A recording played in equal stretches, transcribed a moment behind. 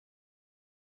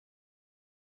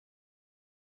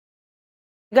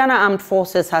Ghana Armed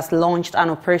Forces has launched an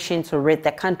operation to rid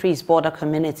the country's border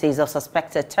communities of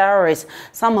suspected terrorists,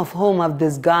 some of whom have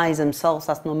disguised themselves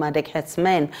as nomadic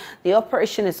herdsmen. The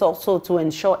operation is also to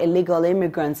ensure illegal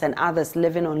immigrants and others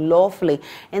living unlawfully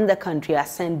in the country are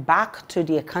sent back to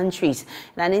their countries.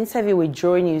 In an interview with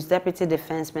JoyNews, Deputy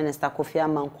Defense Minister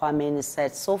Akufo-Addo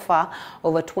said so far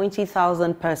over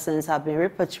 20,000 persons have been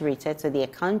repatriated to their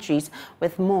countries,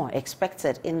 with more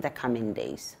expected in the coming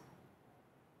days.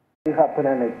 What's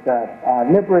happening is that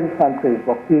neighboring countries,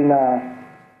 Burkina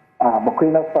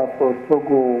Faso,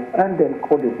 Togo, and then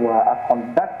Cote d'Ivoire are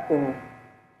conducting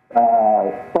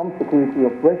some security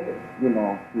operations,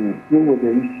 to deal with the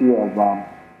issue of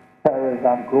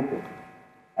terrorism grouping.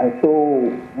 And so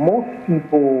most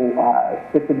people are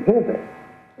taking haven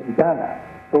in Ghana.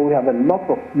 So we have a lot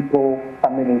of people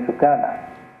coming into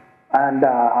Ghana. And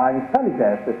our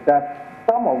intelligence is that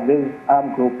some of these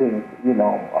armed groupings,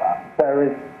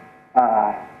 terrorists,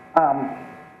 armed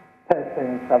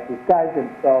persons have disguised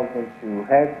themselves into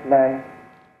herdsmen,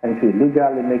 into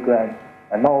illegal immigrants,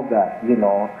 and all that,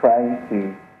 trying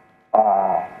to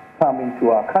come into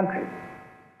our country.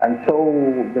 And so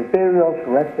the various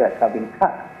research have been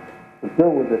cut to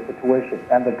deal with the situation.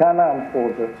 And the Ghana Armed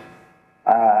Forces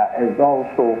is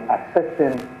also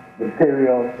assessing the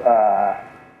various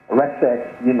research,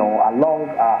 along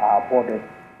our borders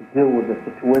to deal with the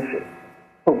situation.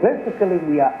 So basically,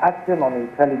 we are acting on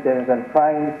intelligence and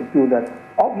trying to do that.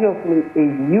 Obviously,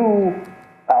 if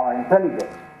our intelligence,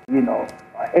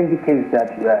 indicates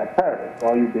that you are a terrorist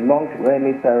or you belong to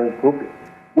any terrorist group,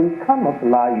 we cannot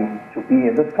allow you to be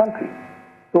in this country.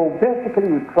 So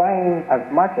basically, we're trying as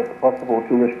much as possible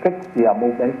to restrict their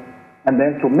movement and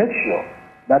then to make sure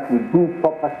that we do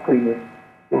proper screening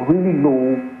to really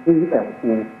know who and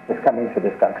who is coming to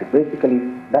this country. Basically,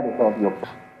 that is all the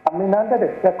objective. Under the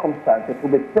circumstances, it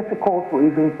will be difficult to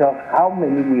even tell how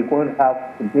many we're going to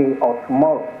have today or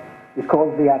tomorrow,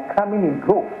 because they are coming in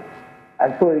droves.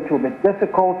 And so it will be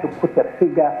difficult to put a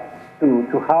figure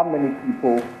to how many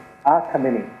people are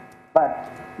coming in. But,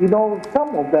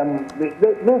 some of them, this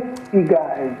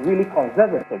figure is really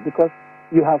conservative, because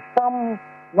you have some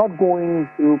not going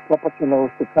through proper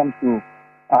channels to come to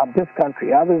this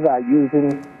country. Others are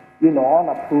using,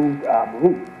 unapproved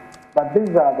routes. But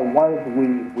these are the ones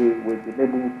we've been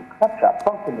able to capture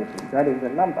approximately. That is the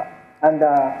number. And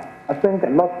I think a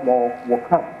lot more will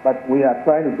come. But we are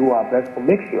trying to do our best to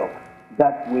make sure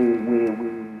that we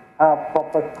have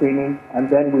proper screening, and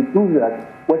then we do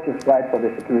that which is right for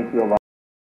the security of our.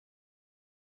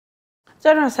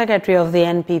 General Secretary of the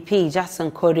NPP, Jackson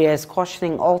Kodia, is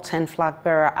cautioning all 10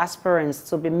 flag-bearer aspirants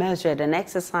to be measured and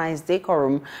exercise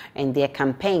decorum in their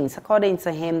campaigns. According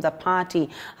to him, the party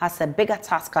has a bigger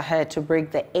task ahead to break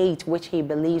the 8, which he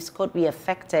believes could be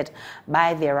affected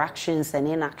by their actions and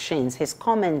inactions. His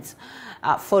comments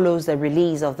follows the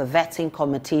release of the vetting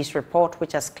committee's report,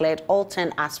 which has cleared all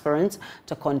 10 aspirants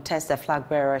to contest the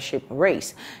flag-bearership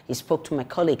race. He spoke to my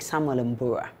colleague Samuel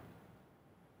Mbura.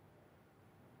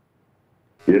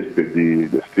 Yesterday,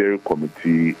 the steering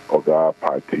committee of our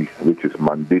party, which is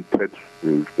mandated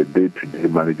with the day-to-day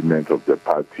management of the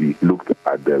party, looked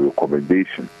at the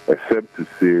recommendation, except to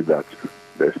say that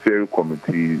the steering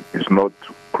committee is not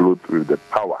clothed with the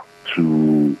power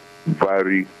to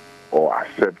vary or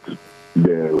accept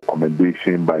the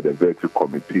recommendation by the vetting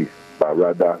committee, but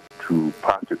rather to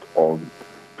pass it on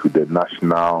to the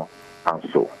National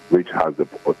Council, which has the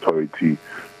authority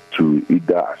to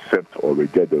either accept or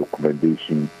reject the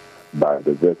recommendation by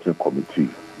the vetting committee.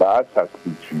 But as I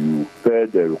speak to you, per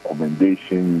the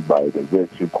recommendation by the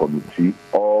vetting committee,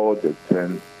 all the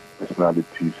 10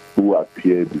 personalities who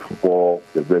appear before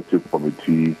the vetting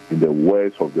committee, in the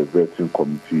words of the vetting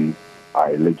committee, are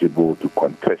eligible to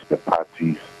contest the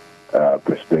party's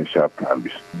presidential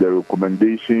primaries. The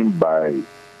recommendation by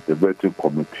the vetting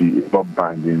committee is not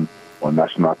binding on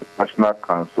National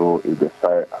Council. Is the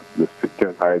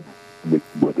second side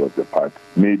body of the party.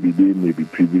 Maybe they may be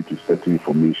privy to certain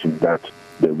information that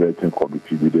the vetting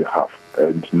committee didn't have,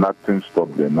 and nothing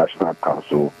stopped the National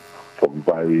Council from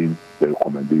varying the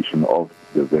recommendation of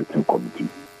the vetting committee.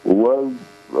 Well,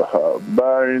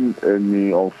 barring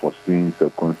any unforeseen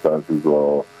circumstances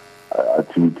or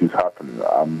activities happening,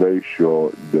 I'm very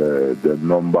sure the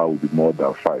number will be more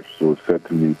than 5. So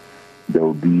certainly there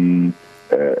will be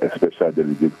a special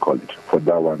delegate college. For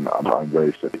that one, I'm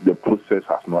very certain. The process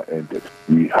has not ended.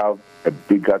 We have a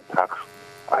bigger task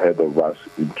ahead of us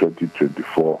in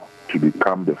 2024 to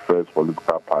become the first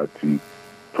political party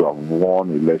to have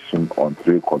won election on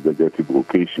 3 consecutive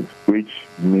occasions, which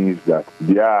means that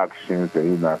their actions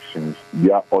and inactions,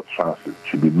 their utterances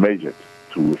should be measured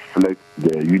to reflect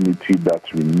the unity that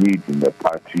we need in the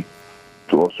party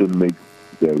to also make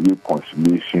the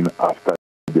reconciliation after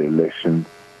the election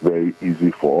very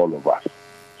easy for all of us.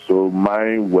 So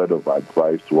my word of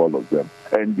advice to all of them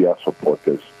and their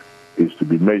supporters is to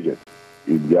be measured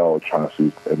in their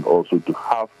utterances and also to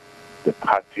have the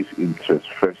party's interest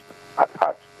first at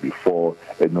heart before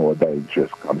any other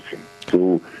interest comes in.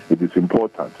 So it is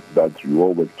important that we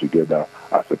all work together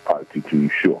as a party to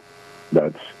ensure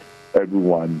that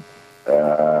everyone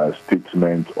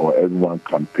statement or everyone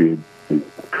campaign is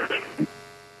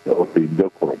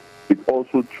decorum. It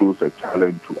also throws a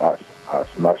challenge to us as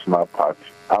national party.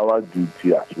 Our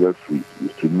duty as referees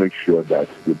is to make sure that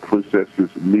the processes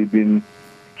leading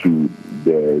to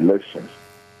the elections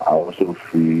are also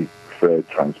free, fair,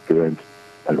 transparent,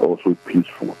 and also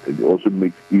peaceful. It also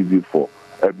makes it easy for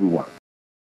everyone.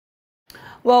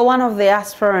 Well, one of the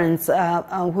aspirants,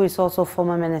 who is also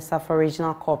former Minister for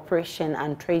Regional Cooperation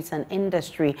and Trades and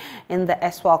Industry in the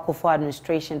Akufo-Addo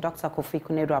administration, Dr.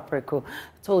 Konadu Apraku,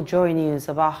 told Joy News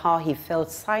about how he felt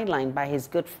sidelined by his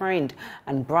good friend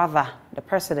and brother, the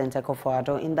President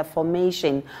Akufo-Addo, in the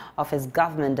formation of his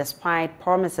government, despite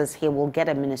promises he will get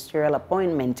a ministerial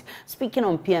appointment. Speaking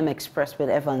on PM Express with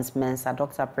Evans Mensah,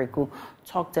 Dr. Apraku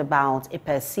talked about a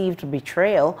perceived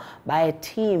betrayal by a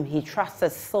team he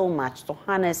trusted so much to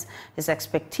harness his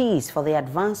expertise for the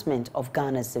advancement of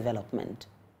Ghana's development.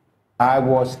 I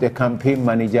was the campaign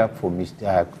manager for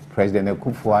Mr. President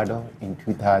Akufo-Addo in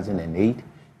 2008.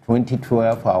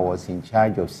 2012, I was in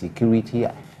charge of security,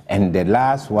 and the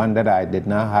last one that I did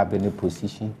not have any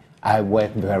position, I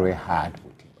worked very hard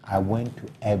with him. I went to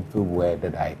everywhere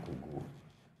that I could go,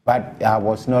 but I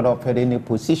was not offered any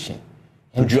position.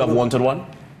 Would you have wanted one?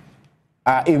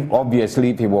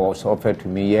 Obviously, if it was offered to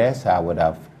me, yes, I would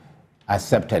have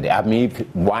accepted it. I mean,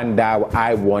 if one that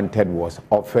I wanted was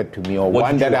offered to me, or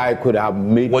one that I could have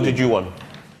made. What did you want?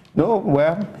 No,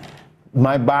 well,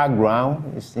 my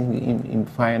background is in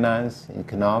finance,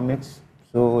 economics.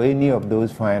 So any of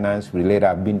those finance related,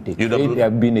 I've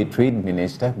been a trade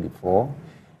minister before.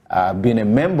 I've been a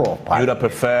member of party. You would have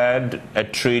preferred a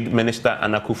trade minister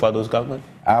and Akufo-Addo's government?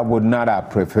 I would not have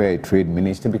preferred a trade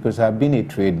minister because I've been a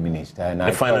trade minister. And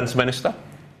a finance minister?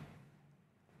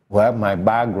 Well, my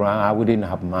background, I wouldn't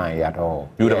have mine at all.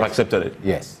 You would have accepted it?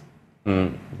 Yes.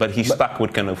 But he stuck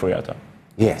with Konadu.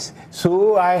 Yes.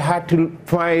 So I had to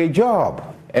find a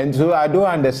job. And so I don't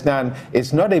understand.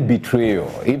 It's not a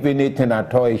betrayal. If anything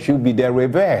at all, it should be the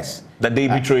reverse. That they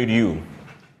betrayed you?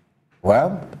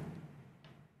 Well,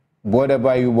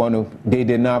 whatever you want to, they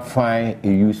did not find a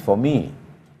use for me.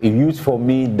 A use for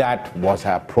me that was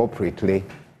appropriately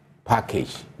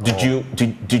packaged. Did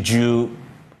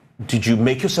you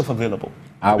make yourself available?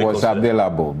 I was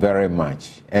available very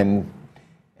much, and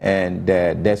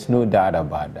there's no doubt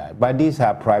about that. But these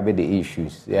are private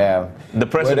issues. The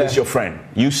president is your friend.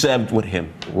 You served with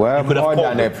him. Well, more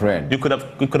than a friend. You could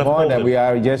have more called than him. We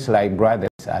are just like brothers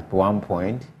at one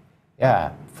point.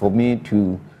 Yeah, for me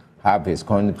to have his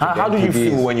confidence. How do you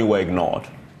feel when you were ignored?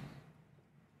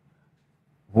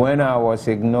 When I was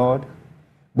ignored?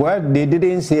 Well, they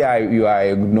didn't say you are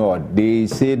ignored. They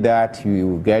say that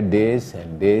you get this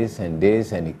and this and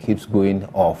this, and it keeps going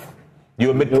off.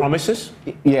 You made promises?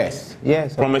 Yes.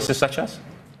 Promises such as?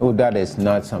 Oh, that is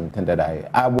not something that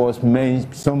I was,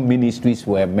 some ministries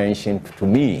were mentioned to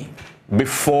me.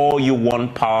 Before you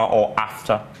won power or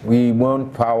after? We won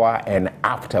power and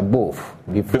after, both.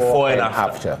 Before and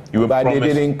after. But they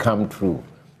didn't come true.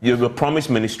 You were promised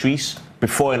ministries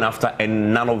before and after,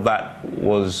 and none of that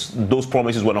was, those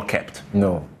promises were not kept?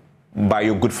 No. By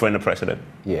your good friend, the president?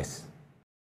 Yes.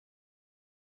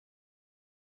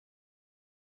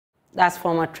 That's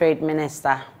former Trade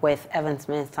Minister with Evans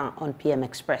Mensah on PM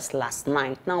Express last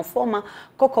night. Now, former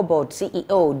Cocoa Board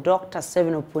CEO Dr.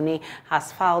 Stephen Opuni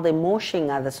has filed a motion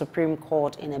at the Supreme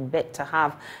Court in a bid to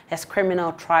have his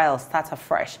criminal trial start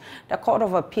afresh. The Court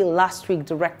of Appeal last week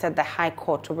directed the High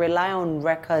Court to rely on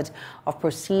record of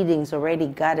proceedings already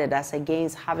gathered as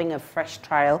against having a fresh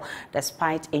trial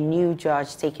despite a new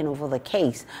judge taking over the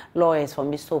case. Lawyers for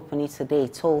Mr. Opuni today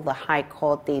told the High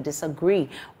Court they disagree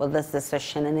with this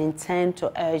decision and intend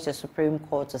to urge the Supreme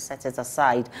Court to set it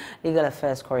aside. Legal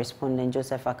Affairs correspondent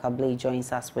Joseph Akable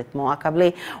joins us with more.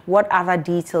 Akable, what other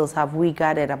details have we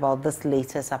gathered about this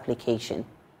latest application?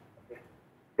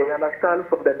 They understand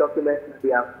from the documents they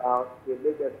have found, they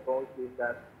make a strong case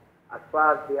that as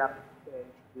far as they are concerned,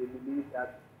 they believe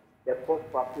that the Court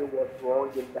of Appeal was wrong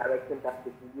in directing that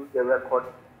they can use the record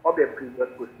of the previous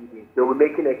proceedings. They were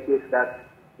making a case that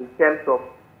in terms of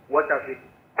what has been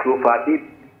so far, they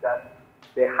believe that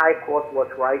the High Court was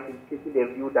right in taking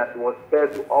a view that was fair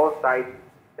to all sides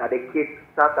that the case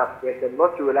starts afresh and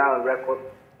not to rely on records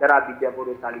that have been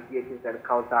developed allegations and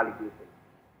counter allegations.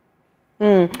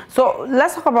 So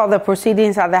let's talk about the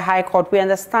proceedings at the High Court. We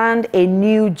understand a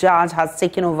new judge has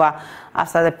taken over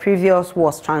after the previous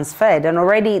was transferred, and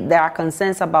already there are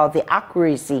concerns about the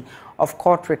accuracy of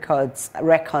court records.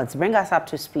 Bring us up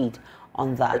to speed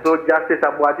on that. So Justice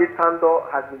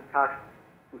Abu-Addo has been tasked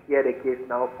to hear the case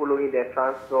now following the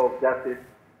transfer of Justice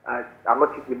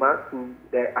Amochidima to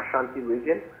the Ashanti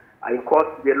region. In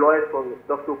court, the lawyers from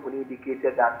Dr. Okuni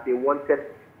indicated that they wanted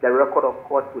the record of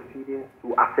court proceedings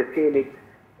to ascertain it,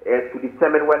 to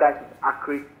determine whether it is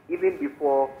accurate, even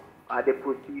before they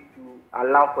proceed to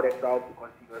allow for the trial to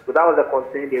continue. So that was the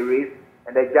concern they raised,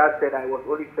 and the judge said that it was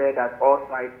only fair that all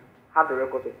sides have the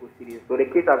record of proceedings. So the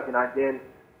case has been adjourned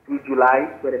to July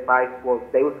 25 for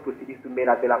those proceedings to be made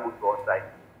available to all sides.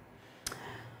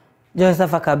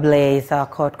 Joseph Akable is our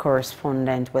court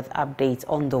correspondent with updates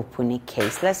on the Opuni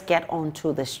case. Let's get on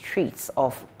to the streets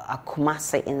of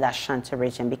Kumasi in the Ashanti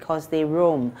region, because they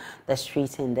roam the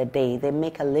streets in the day. They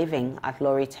make a living at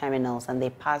lorry terminals and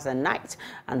they pass the night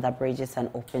under bridges and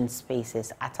open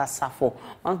spaces. At Asafo,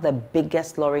 one of the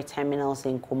biggest lorry terminals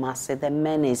in Kumasi, the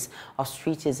menace of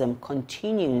streetism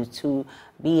continues to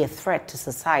be a threat to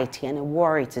society and a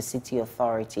worry to city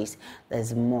authorities.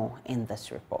 There's more in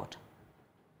this report.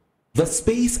 The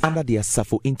space under the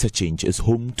Asafo interchange is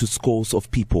home to scores of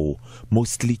people,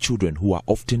 mostly children who are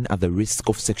often at the risk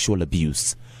of sexual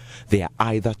abuse. They are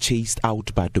either chased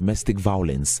out by domestic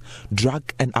violence,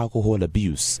 drug and alcohol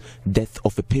abuse, death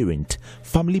of a parent,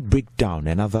 family breakdown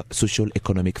and other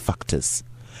socio-economic factors.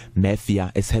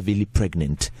 Mefia is heavily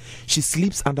pregnant. She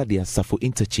sleeps under the Asafo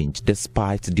interchange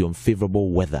despite the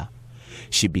unfavorable weather.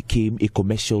 She became a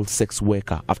commercial sex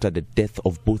worker after the death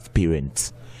of both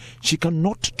parents. She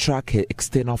cannot track her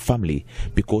external family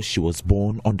because she was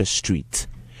born on the street.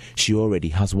 She already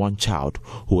has one child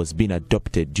who has been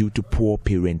adopted due to poor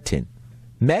parenting.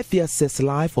 Mefia says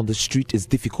life on the street is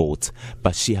difficult,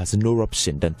 but she has no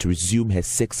option than to resume her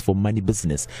sex for money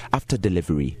business after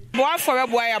delivery.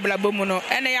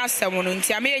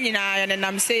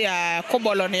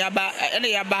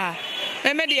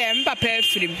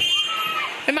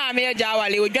 Mama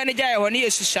Jawali, we join the Jawani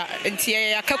Susha, and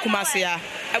Tia Kakumasia.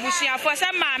 I wish you for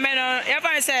some mamma,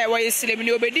 ever say, why is Slim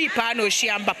Nobody Pano, she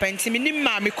and Papa and Timmy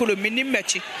Mammy Minim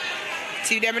Mechi.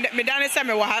 See them, Madame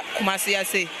Samuel Kumasia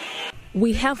say.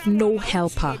 We have no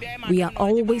helper. We are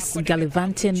always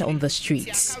gallivanting on the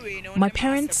streets. My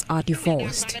parents are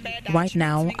divorced. Right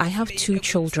now, I have 2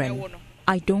 children.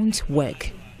 I don't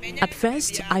work. At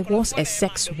first, I was a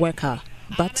sex worker,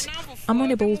 but I'm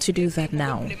unable to do that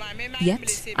now.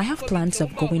 Yet, I have plans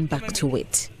of going back to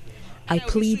it. I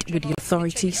plead with the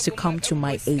authorities to come to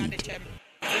my aid.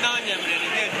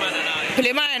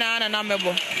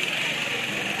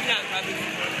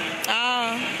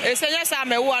 It's yes,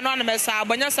 I'm a anonymous,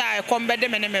 but yes, I come better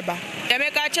than member. They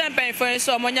make a champion for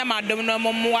so many madam, no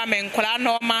woman,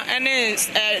 Kolanoma, and is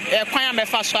a quam a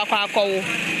fast walk.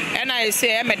 And I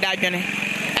say, I'm a diagony.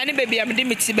 Any baby, I'm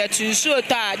dimitri, but you so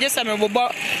tired, just I'm a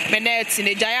robot, Menet in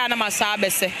the Diana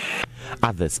Masabese.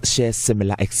 Others share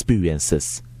similar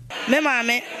experiences.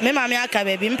 I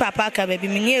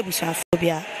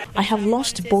have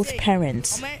lost both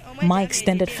parents. My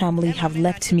extended family have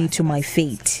left me to my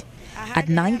fate. At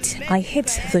night, I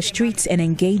hit the streets and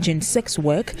engage in sex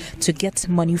work to get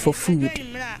money for food.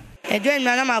 I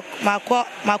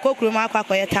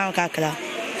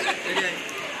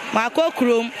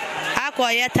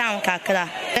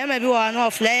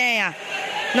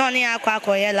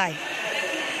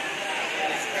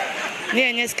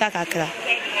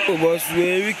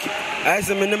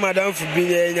said, Madame for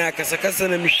being a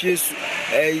Casacasa and Michis,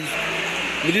 a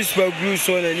municipal glue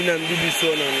son and Bibi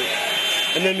son,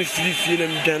 and then Mr. Phil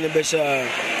and Jana Besha.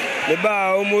 The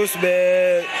bar almost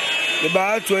the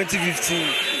bar 2015.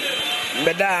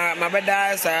 But my bad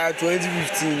eyes are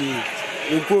 2015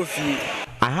 in coffee.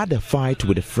 I had a fight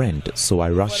with a friend, so I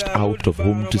rushed out of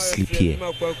home to sleep here.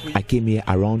 I came here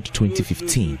around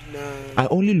 2015. I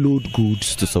only load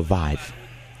goods to survive.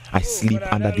 I sleep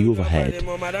under the overhead.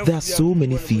 There are so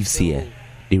many thieves here.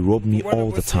 They rob me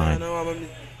all the time.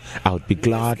 I would be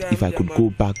glad if I could go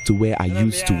back to where I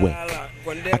used to work,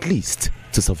 at least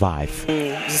to survive.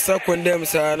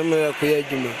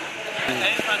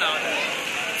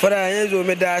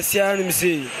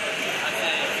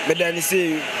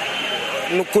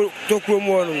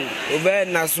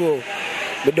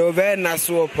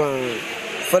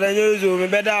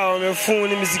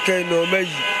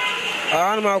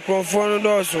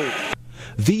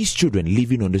 These children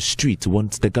living on the street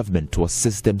want the government to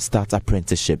assist them start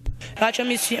apprenticeship.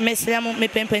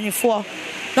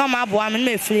 No ma bo am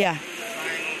me free a.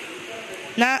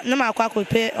 Na ma kwa ko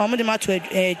pe o mo de ma to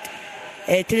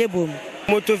telebom.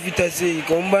 Moto vitase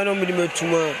ko mba no mo de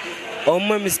matuma. O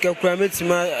ma miska kura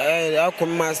metima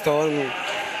akom master on.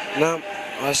 Na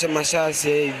ashe masha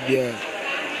se bia.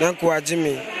 Na ko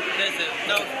agime.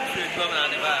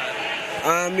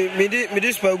 Me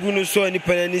this pagunu so any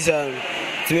penanisa.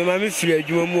 Me mama free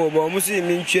adwuma mu obo mo se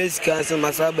me ntwa sika se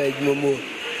masaba adwuma mu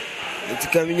enti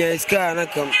kaminya sika na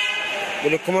kam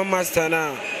me come master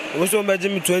na mo so be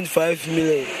me 25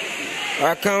 million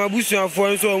aka abusu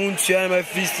afo so mo ntua na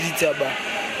free street aba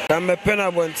kam me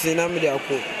pena bonti na me de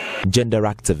akọ. Gender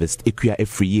activist Ekuya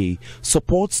Efriye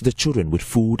supports the children with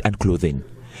food and clothing.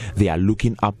 They are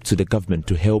looking up to the government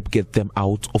to help get them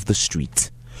out of the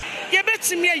street.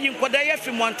 Yebetimi ayi nkwada ya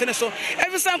fi montene so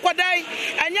evisa nkwada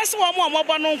anya se wo mo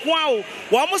omobo no nko a o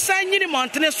wo mo san nyini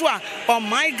montene so a oh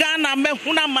my Ghana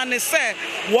mehuna mane se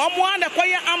wo mo anda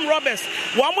koye am robbers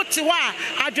wo mo ti ho a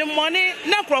adwemmone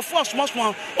na crofo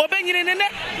small obenyini ne.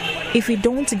 If we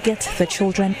don't get the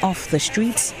children off the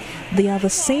streets, they are the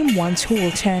same ones who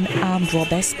will turn armed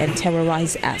robbers and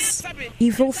terrorize us.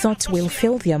 Evil thoughts will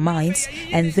fill their minds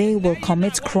and they will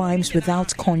commit crimes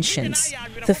without conscience.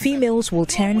 The females will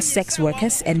turn sex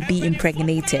workers and be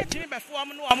impregnated.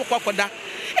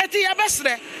 Eti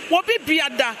yabesre wo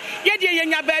bibiada ye de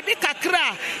yenya baabi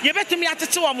kakra ye betumi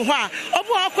atete wo mo ho a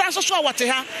obu akwa so so wote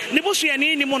ha ne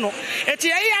busuani ni mu no eti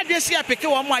ye adesi apeke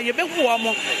wo mo a ye behu wo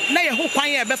mo na ye ho kwan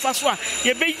ye befa so a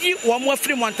ye beyi wo mo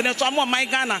afiri montene so amo my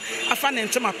Ghana afa ne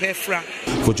ntema pefra.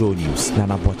 For JoyNews,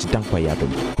 Nana Bochi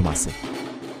Dankwa-Yadom, Kumasi.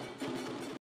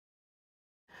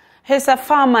 He's a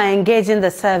farmer engaging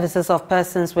the services of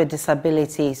persons with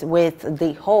disabilities with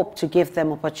the hope to give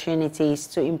them opportunities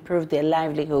to improve their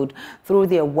livelihood through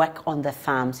their work on the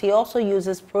farms. He also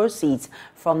uses proceeds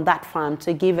from that farm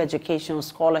to give educational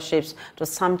scholarships to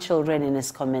some children in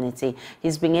his community.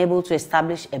 He's been able to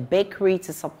establish a bakery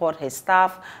to support his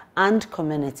staff and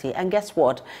community. And guess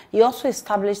what? He also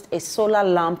established a solar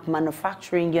lamp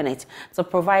manufacturing unit to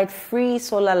provide free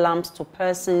solar lamps to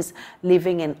persons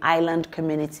living in island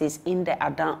communities in the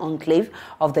Adan enclave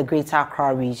of the Greater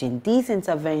Accra region. These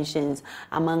interventions,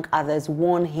 among others,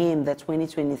 won him the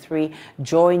 2023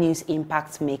 JoyNews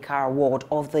Impact Maker Award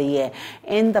of the Year.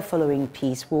 In the following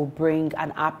piece, we'll bring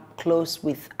an up close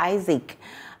with Isaac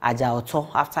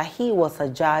Ajaoto after he was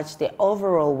adjudged the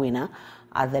overall winner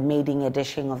at the maiden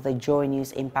edition of the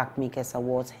JoyNews Impact Makers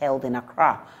Awards held in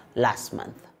Accra last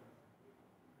month.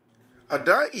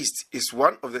 Ada East is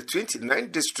one of the 29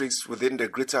 districts within the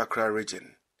Greater Accra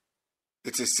region.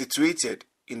 It is situated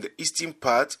in the eastern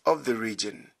part of the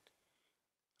region.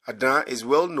 Ada is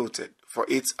well noted for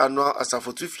its annual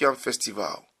Asafotufiam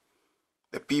festival.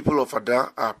 The people of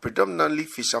Ada are predominantly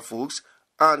fisherfolks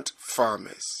and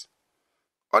farmers.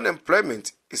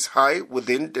 Unemployment is high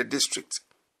within the district.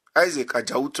 Isaac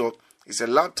Ajaoto is a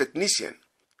lab technician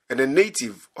and a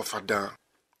native of Ada.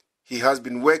 He has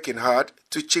been working hard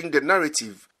to change the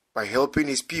narrative by helping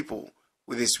his people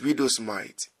with his widow's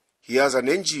mite. He has an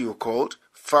NGO called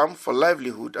Farm for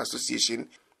Livelihood Association.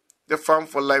 The Farm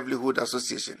for Livelihood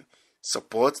Association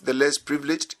supports the less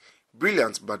privileged,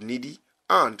 brilliant but needy,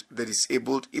 and the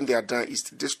disabled in the Ada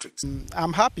East district.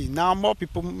 I'm happy now.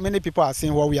 Many people are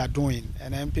seeing what we are doing,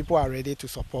 and then people are ready to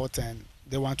support and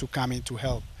they want to come in to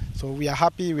help. So we are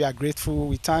happy, we are grateful.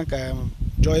 We thank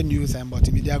JoyNews and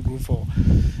Multimedia Group for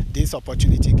this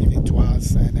opportunity given to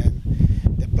us, and then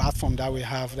the platform that we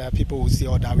have, that people will see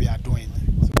all that we are doing.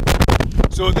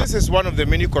 So this is one of the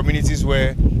many communities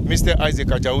where Mr. Isaac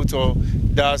Ajaoto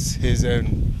does his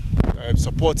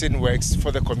supporting works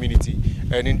for the community.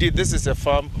 And indeed, this is a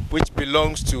farm which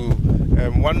belongs to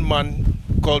one man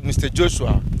called Mr.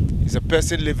 Joshua. He's a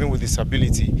person living with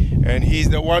disability, and he's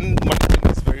the one managing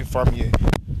this very farm here.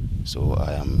 So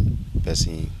I am a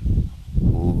person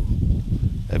who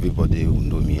everybody will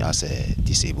know me as a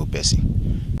disabled person.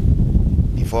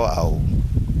 Before I'll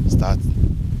start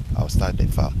the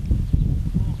farm.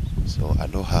 So I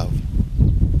don't have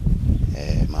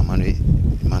my money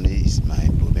is my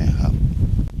problem I have.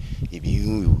 If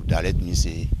you direct me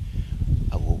say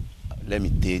I will let me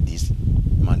take this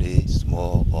money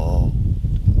small or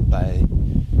buy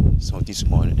something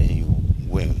small, then you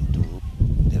went to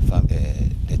the farm,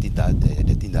 the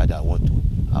thing that I want to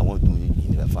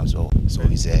in the farm. So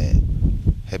it's a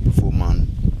helpful man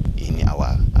in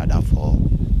our Adam4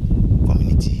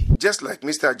 community. Just like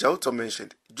Mr. Ajaoto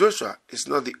mentioned, Joshua is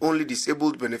not the only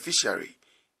disabled beneficiary.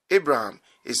 Abraham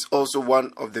is also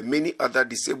one of the many other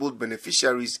disabled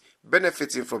beneficiaries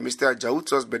benefiting from Mr.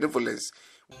 Ajaoto's benevolence.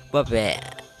 Pape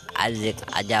Isaac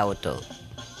Ajaoto.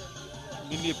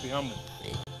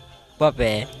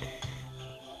 Pape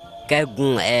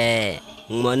kagung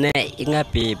mone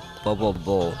ingapi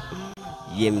popobo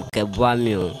yem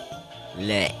kabwamio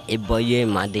le eboye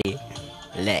made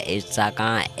le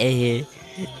isaka e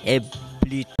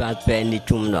pli transfer ni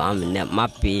tumno amne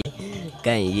mapi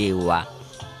kan yewa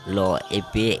lo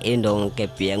epe endon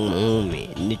kepieng mumi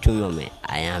ni tumome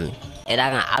ayami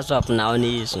eranga asop na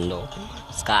oni sundo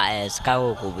ska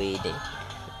ko bede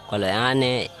kolo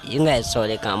ane inga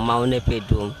sole kan maune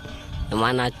pedum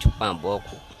mana chupa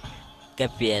boku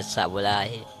kepie sabula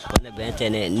ne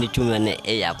betene ni tumene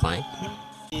e yapan.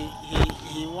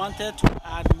 He wanted to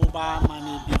add mobile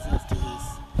money business to his,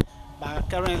 but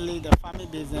currently the family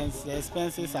business, the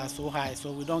expenses are so high,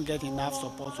 so we don't get enough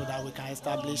support so that we can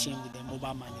establish him with the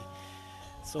mobile money.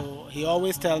 So he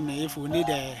always tells me if we need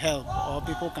help or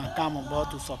people can come on board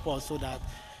to support so that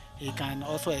he can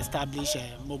also establish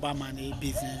a mobile money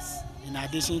business in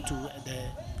addition to the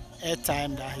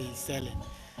airtime that he's selling.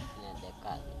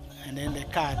 And then the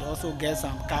card, also get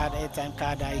some card, airtime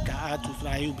card that he can add to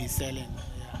fly, he'll be selling.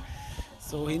 Yeah.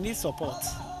 So he needs support.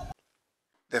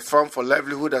 The Farm for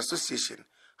Livelihood Association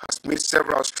has made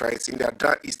several strides in the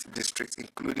Ada East district,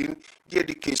 including the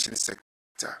education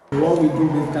sector. What we do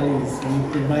basically is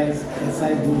we provide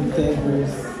side book,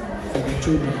 textbooks for the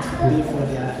children to pay for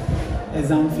their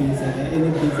exam fees and any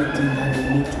basic thing that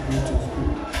they need to go to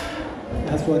school.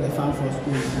 That's what the Farm for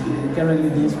School is doing. Currently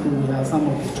in this school, we have some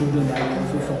of the children that we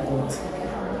also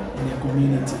support in the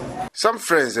community. Some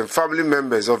friends and family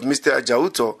members of Mr.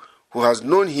 Ajauto, who has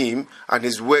known him and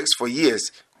his works for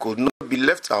years, could not be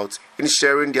left out in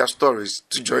sharing their stories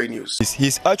to Joy News.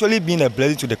 He's actually been a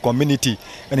blessing to the community,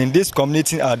 and in this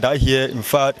community here, in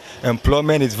fact,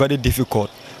 employment is very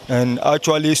difficult. And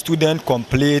actually students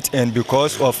complain, and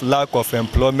because of lack of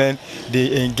employment,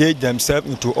 they engage themselves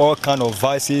into all kinds of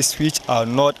vices which are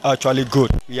not actually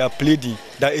good. We are pleading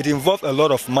that it involves a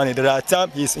lot of money. There are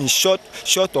times he's in short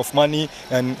of money,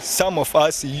 and some of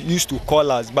us used to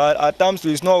call us, but at times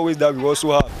it's not always that we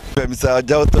also have. Mr.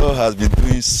 Ajauto has been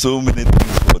doing so many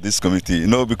things for this community,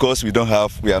 because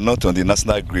we are not on the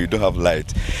national grid, don't have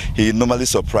light. He normally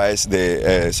surprise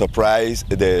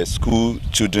the school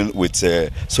children with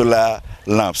solar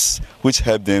lamps, which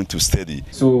help them to study.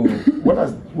 So,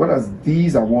 what has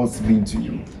these awards been to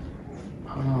you?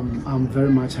 I'm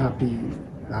very much happy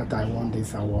that I won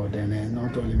this award, and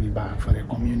not only me, but for the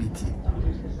community.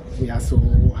 We are so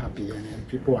happy, and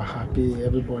people are happy.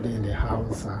 Everybody in the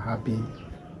house are happy,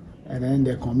 and then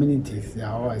the communities, they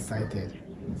are all excited.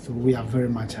 So we are very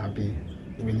much happy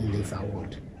winning this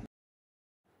award.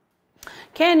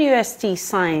 KNUST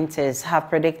scientists have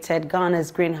predicted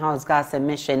Ghana's greenhouse gas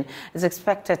emission is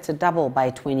expected to double by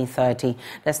 2030.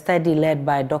 The study, led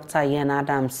by Dr. Ian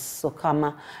Adams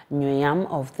Sokama Nyuyam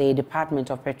of the Department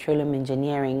of Petroleum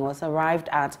Engineering, was arrived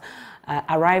at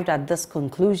this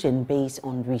conclusion based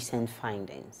on recent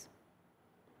findings.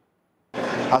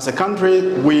 As a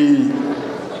country, we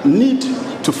need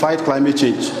to fight climate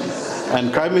change,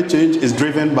 and climate change is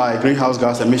driven by greenhouse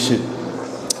gas emission.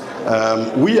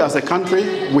 We as a country,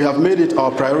 we have made it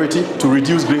our priority to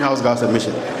reduce greenhouse gas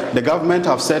emission. The government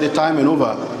have said it time and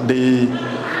over. They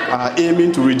are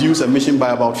aiming to reduce emission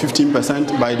by about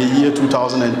 15% by the year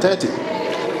 2030,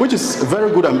 which is a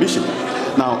very good ambition.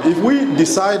 Now, if we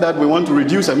decide that we want to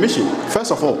reduce emission,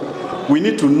 first of all, we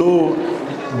need to know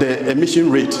the emission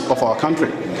rate of our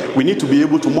country. We need to be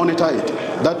able to monitor it.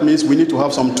 That means we need to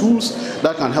have some tools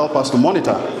that can help us to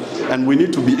monitor, and we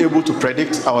need to be able to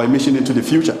predict our emission into the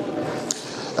future.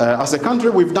 As a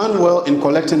country, we've done well in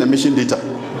collecting emission data.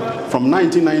 From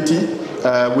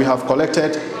 1990, we have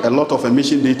collected a lot of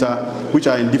emission data which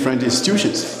are in different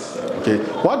institutions. Okay.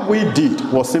 What we did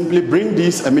was simply bring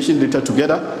these emission data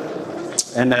together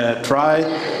and try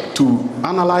to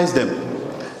analyze them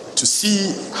to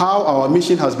see how our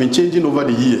emission has been changing over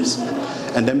the years.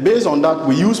 And then based on that,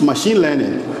 we use machine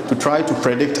learning to try to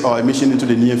predict our emission into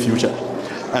the near future.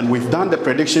 And we've done the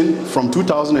prediction from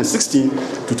 2016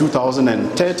 to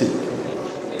 2030.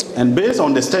 And based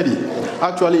on the study,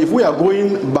 actually, if we are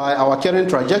going by our current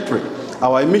trajectory,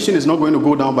 our emission is not going to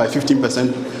go down by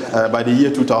 15% by the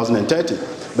year 2030,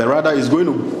 but rather is going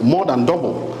to more than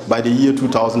double by the year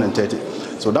 2030.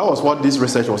 So that was what this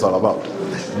research was all about.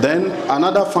 Then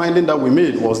another finding that we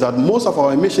made was that most of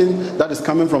our emission that is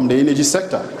coming from the energy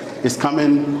sector is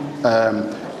coming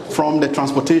from the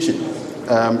transportation.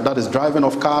 That is driving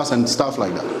of cars and stuff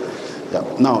like that.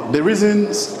 Yeah. Now, the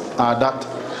reasons are that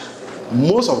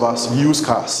most of us use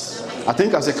cars. I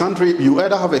think as a country, you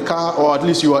either have a car or at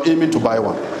least you are aiming to buy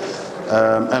one.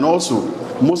 And also,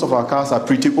 most of our cars are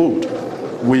pretty old.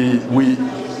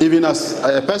 Even as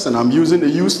a person, I'm using a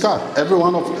used car. Every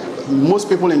one of most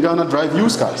people in Ghana drive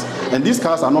used cars, and these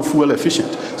cars are not fuel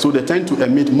efficient, so they tend to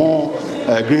emit more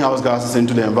greenhouse gases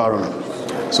into the environment.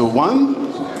 So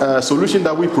one solution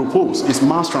that we propose is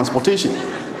mass transportation.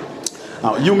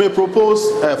 Now, you may propose,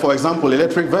 for example,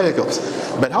 electric vehicles,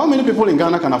 but how many people in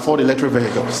Ghana can afford electric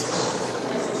vehicles?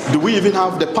 Do we even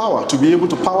have the power to be able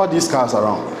to power these cars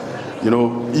around? You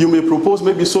know, you may propose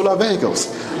maybe solar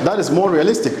vehicles. That is more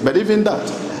realistic, but even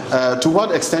that, to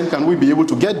what extent can we be able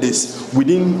to get this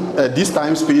within this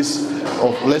time space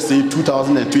of, let's say,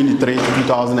 2023 to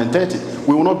 2030?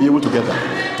 We will not be able to get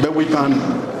that. But we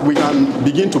can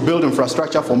begin to build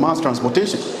infrastructure for mass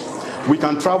transportation. We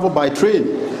can travel by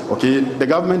train. Okay, the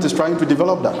government is trying to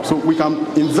develop that. So we can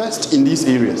invest in these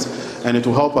areas, and it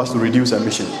will help us to reduce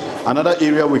emission. Another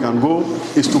area we can go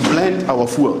is to blend our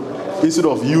fuel. Instead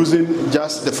of using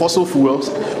just the fossil fuels,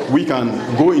 we can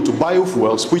go into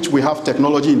biofuels, which we have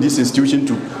technology in this institution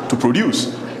to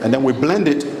produce. And then we blend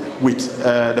it with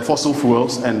the fossil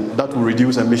fuels, and that will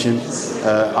reduce emissions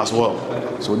as well.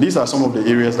 So these are some of the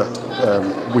areas that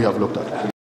we have looked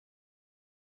at.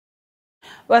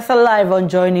 We're live on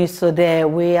JoyNews Today.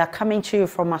 We are coming to you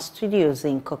from our studios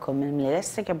in Kokomimli.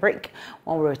 Let's take a break.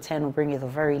 When we return, we'll bring you the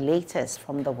very latest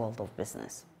from the world of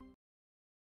business.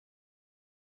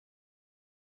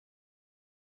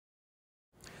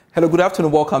 Hello, good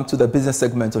afternoon. Welcome to the business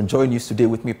segment on JoyNews Today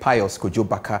with me, Pius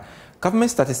Kojo-Baka.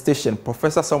 Government statistician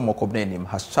Professor Samuel Kobnenim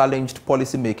has challenged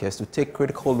policymakers to take a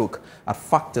critical look at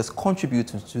factors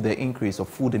contributing to the increase of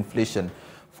food inflation.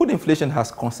 Food inflation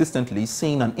has consistently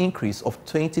seen an increase of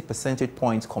 20 percentage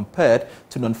points compared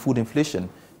to non-food inflation.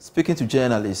 Speaking to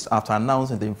journalists after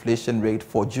announcing the inflation rate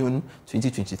for June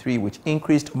 2023, which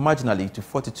increased marginally to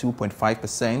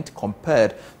 42.5%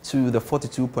 compared to the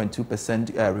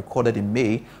 42.2% recorded in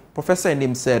May, Professor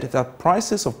Enim said that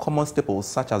prices of common staples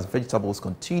such as vegetables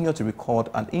continue to record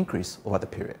an increase over the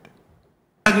period.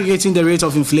 Aggregating the rate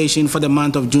of inflation for the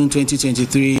month of June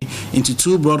 2023 into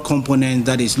two broad components,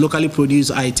 that is locally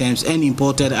produced items and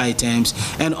imported items,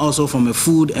 and also from a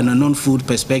food and a non-food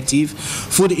perspective.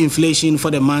 Food inflation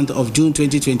for the month of June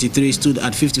 2023 stood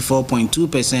at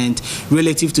 54.2%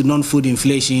 relative to non-food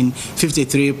inflation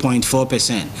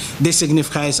 53.4%. This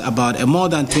signifies about a more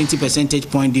than 20 percentage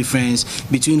point difference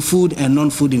between food and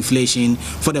non-food inflation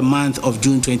for the month of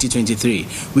June 2023.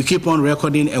 We keep on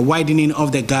recording a widening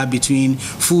of the gap between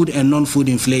food and non-food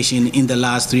inflation in the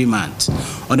last 3 months.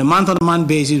 On a month-on-month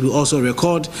basis, we also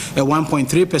record a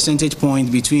 1.3 percentage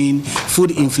point between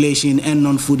food inflation and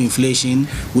non-food inflation,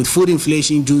 with food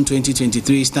inflation June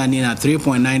 2023 standing at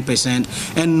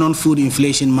 3.9% and non-food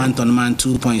inflation month-on-month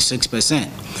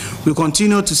 2.6%. We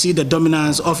continue to see the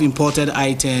dominance of imported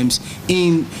items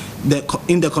in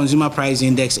the consumer price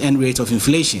index and rate of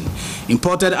inflation.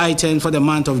 Imported items for the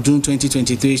month of June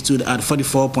 2023 stood at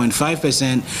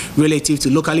 44.5% relative to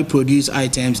locally produced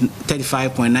items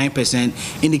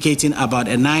 35.9%, indicating about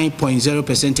a 9.0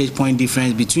 percentage point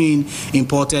difference between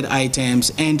imported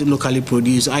items and locally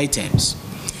produced items.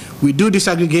 We do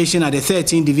disaggregation at the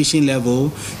 13 division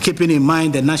level, keeping in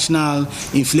mind the national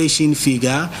inflation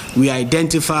figure. We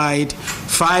identified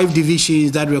 5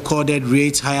 divisions that recorded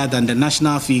rates higher than the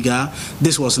national figure.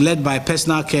 This was led by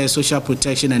personal care, social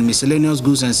protection, and miscellaneous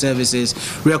goods and services,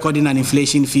 recording an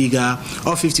inflation figure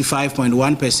of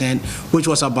 55.1%, which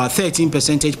was about 13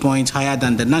 percentage points higher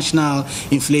than the national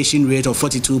inflation rate of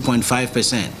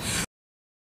 42.5%.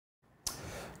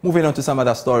 Moving on to some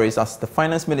other stories, as the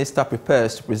Finance Minister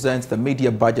prepares to present the mid-year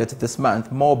budget this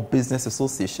month, more business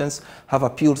associations have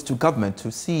appealed to government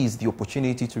to seize the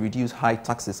opportunity to reduce high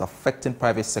taxes affecting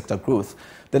private sector growth.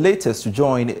 The latest to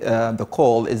join the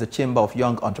call is the Chamber of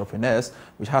Young Entrepreneurs,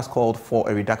 which has called for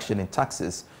a reduction in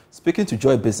taxes. Speaking to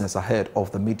Joy Business ahead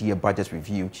of the mid-year budget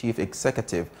review, Chief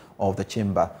Executive of the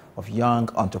Chamber of Young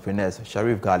Entrepreneurs,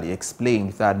 Sharif Ghali,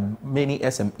 explained that many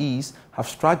SMEs have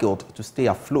struggled to stay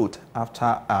afloat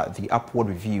after the upward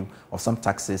review of some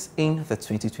taxes in the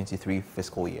 2023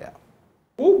 fiscal year.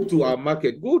 Go to our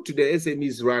market, go to the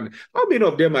SMEs run. How many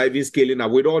of them are even scaling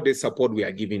up with all the support we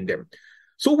are giving them?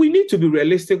 So we need to be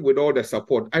realistic with all the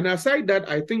support. And aside that,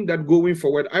 I think that going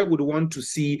forward, I would want to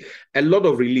see a lot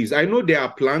of release. I know there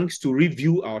are plans to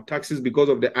review our taxes because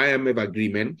of the IMF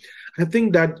agreement. I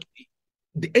think that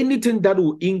anything that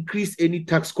will increase any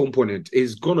tax component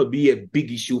is going to be a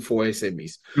big issue for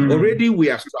SMEs. Already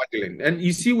we are struggling. And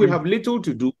you see, we have little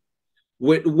to do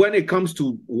when it comes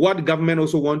to what government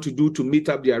also want to do to meet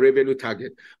up their revenue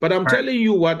target. But I'm telling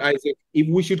you what, Isaac, if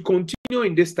we should continue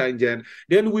in this tangent,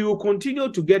 then we will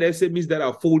continue to get SMEs that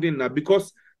are folding now,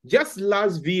 because just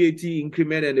last VAT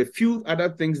increment and a few other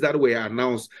things that were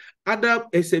announced, other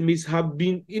SMEs have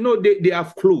been, they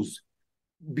have closed.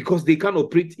 because they can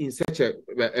operate in such a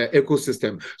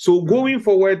ecosystem. So going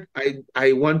forward,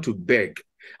 I want to beg.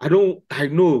 I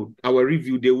know our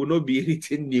review, there will not be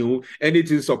anything new,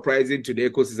 anything surprising to the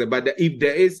ecosystem. But if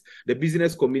there is, the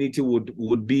business community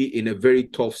would be in a very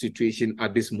tough situation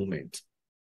at this moment.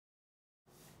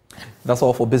 That's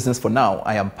all for business for now.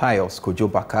 I am Pius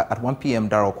Kojo-Baka. At 1 p.m,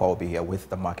 Darokwa will be here with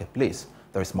the marketplace.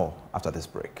 There is more after this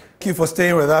break. Thank you for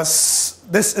staying with us.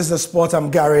 This is The Sport.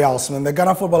 I'm Gary Alsman. The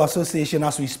Ghana Football Association,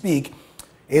 as we speak,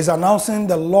 is announcing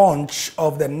the launch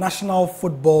of the National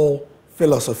Football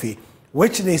Philosophy,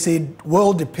 which they say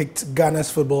will depict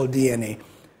Ghana's football DNA.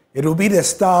 It will be the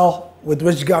style with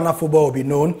which Ghana football will be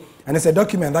known, and it's a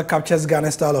document that captures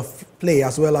Ghana's style of play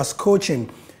as well as coaching.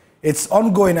 It's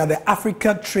ongoing at the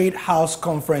Africa Trade House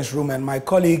Conference Room, and my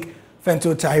colleague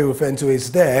Fento Tahiru Fento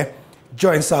is there,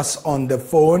 joins us on the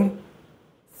phone.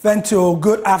 Fento,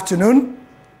 good afternoon.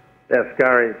 Yes,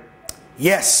 Gary.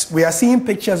 Yes, we are seeing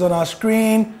pictures on our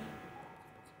screen.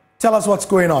 Tell us what's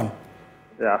going on.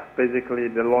 Yeah, basically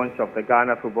the launch of the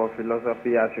Ghana Football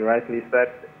Philosophy, as you rightly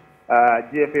said.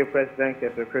 GFA President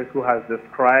Akufo-Addo has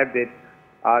described it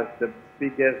as the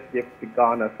biggest gift to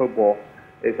Ghana football.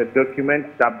 It's a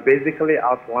document that basically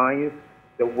outlines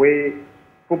the way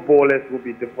footballers will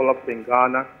be developed in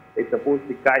Ghana. It's supposed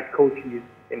to guide coaches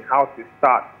in how to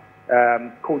start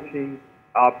coaching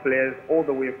our players all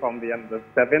the way from the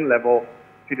under-7 level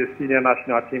to the senior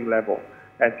national team level.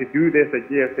 And to do this, the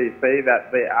GFA say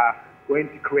that they are going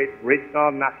to create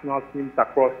regional national teams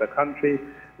across the country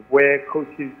where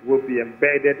coaches will be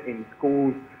embedded in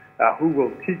schools who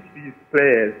will teach these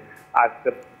players at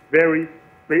the very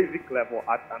basic level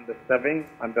at under-7,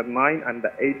 under-9,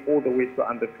 under-8, all the way to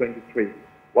under-23.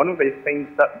 One of the things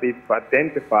that they've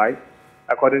identified,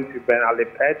 according to Ben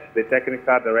Alipet, the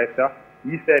technical director,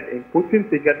 he said in putting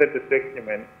together the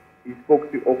document, he spoke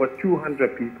to over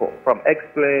 200 people, from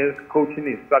ex-players, coaching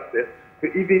instructors, to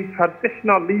even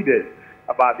traditional leaders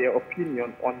about their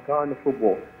opinions on Ghana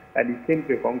football. And he came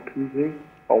to a conclusion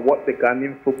on what the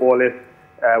Ghanaian footballers'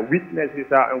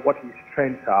 weaknesses are and what his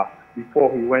strengths are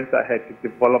before he went ahead to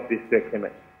develop this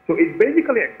document. So it's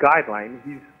basically a guideline.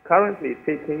 He's currently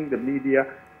taking the media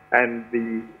and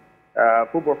the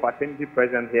football fraternity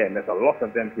present here, and there's a lot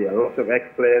of them here, lots of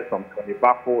ex-players from Tony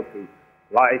Baffo to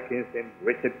Lai Kingston,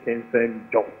 Richard Kingston,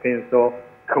 Jock Pinsel,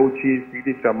 coaches,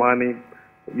 Didi Tramani,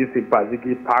 Yusuf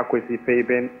Bazigi, Parkwesi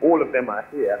Fabian, all of them are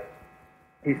here.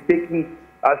 He's taking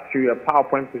us through a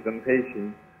PowerPoint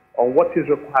presentation on what is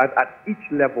required at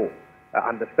each level.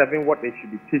 Under-7, what they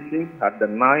should be teaching, at the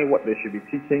 9, what they should be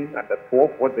teaching, at the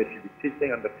 12, what they should be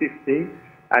teaching, and the 15.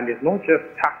 And it's not just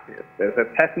tactics. There's a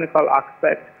technical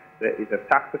aspect, there is a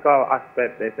tactical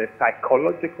aspect, there's a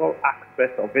psychological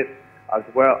aspect of it, as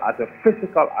well as a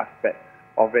physical aspect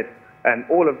of it. And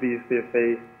all of these, they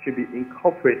say, should be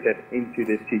incorporated into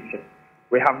the teaching.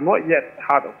 We have not yet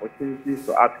had opportunities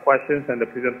to ask questions, and the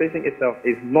presentation itself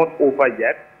is not over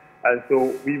yet. And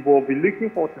so we will be looking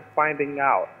forward to finding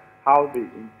out how they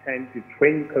intend to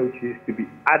train coaches to be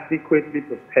adequately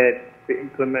prepared to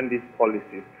implement these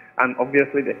policies. And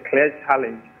obviously the clear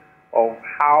challenge of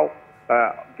how,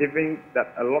 given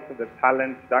that a lot of the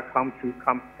talents that come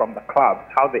from the clubs,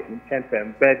 how they intend to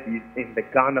embed these in the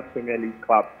Ghana Premier League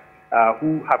clubs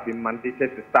who have been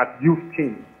mandated to start youth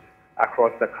teams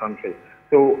across the country.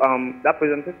 So that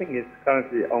presentation is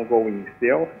currently ongoing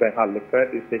still. Bernard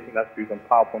Lepert is taking us through some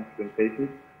PowerPoint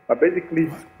presentations. But basically,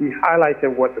 he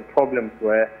highlighted what the problems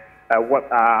were,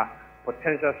 what our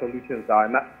potential solutions are,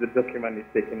 and that's the document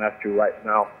he's taking us through right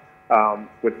now,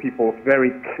 with people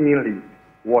very keenly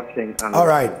watching. And all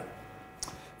right.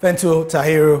 Fento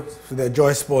Tahiru, the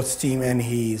Joy Sports team, and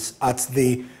he's at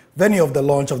the venue of the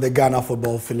launch of the Ghana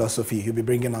Football Philosophy. He'll be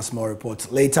bringing us more reports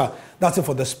later. That's it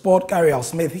for the sport. Gary Al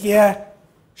Smith here.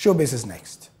 Showbiz is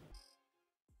next.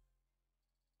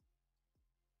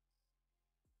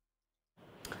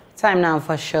 Time now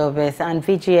for Showbiz, and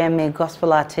VGMA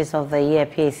Gospel Artist of the Year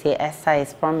PAC Esther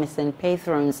is promising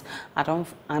patrons an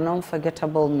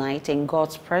unforgettable night in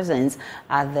God's presence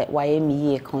at the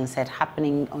YMEA concert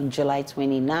happening on July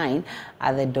 29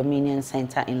 at the Dominion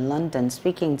Centre in London.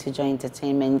 Speaking to Joy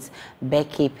Entertainment's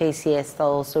Becky, PAC Esther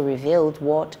also revealed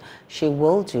what she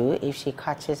will do if she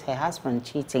catches her husband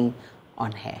cheating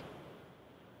on her.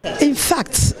 In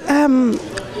fact,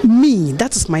 me,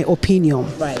 that is my opinion.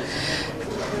 Right.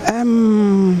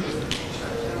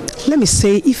 Let me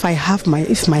say, if my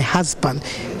husband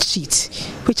cheats,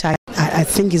 which I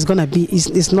think is gonna be,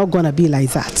 is not gonna be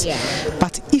like that. Yeah.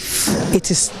 But if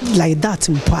it is like that,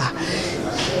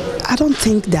 I don't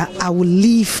think that I will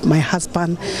leave my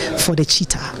husband for the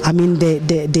cheater. I mean,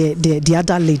 the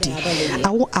other lady.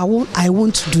 I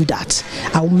won't do that.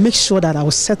 I will make sure that I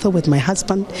will settle with my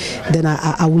husband. Then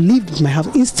I will leave with my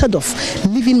husband instead of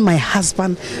leaving my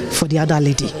husband for the other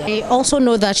lady. I also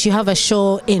know that you have a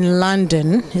show in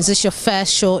London. Is this your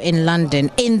first show in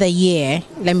London in the year?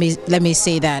 Let me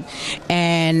say that.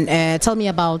 And tell me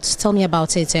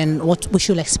about it and what we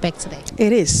should expect today.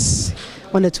 It is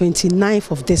on the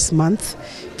 29th of this month.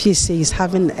 PSA is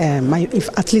having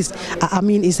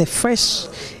it's a fresh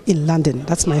in London.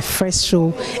 That's my first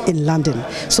show in London.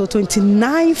 So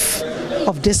 29th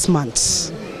of this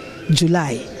month,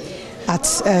 July, at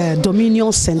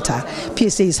Dominion Center,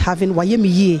 PSA is having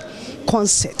Wayemiye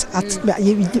concert.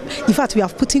 In fact, we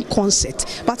have put in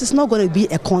concert, but it's not going to be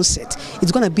a concert.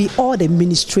 It's going to be all the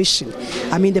ministration.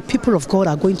 I mean, the people of God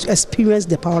are going to experience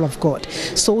the power of God.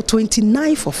 So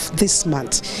 29th of this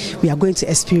month, we are going to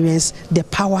experience the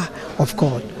power of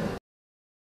God.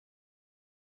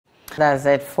 That's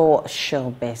it for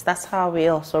Showbiz. That's how we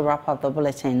also wrap up the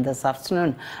bulletin this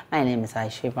afternoon. My name is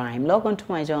Aisha Ibrahim. Log on to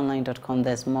myjoyonline.com.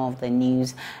 There's more of the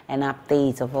news and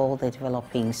updates of all the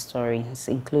developing stories,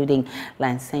 including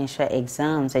licensure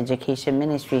exams. Education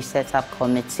Ministry set up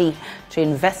committee to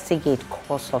investigate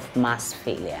cause of mass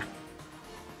failure.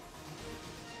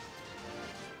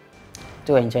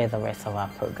 Do enjoy the rest of our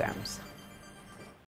programs.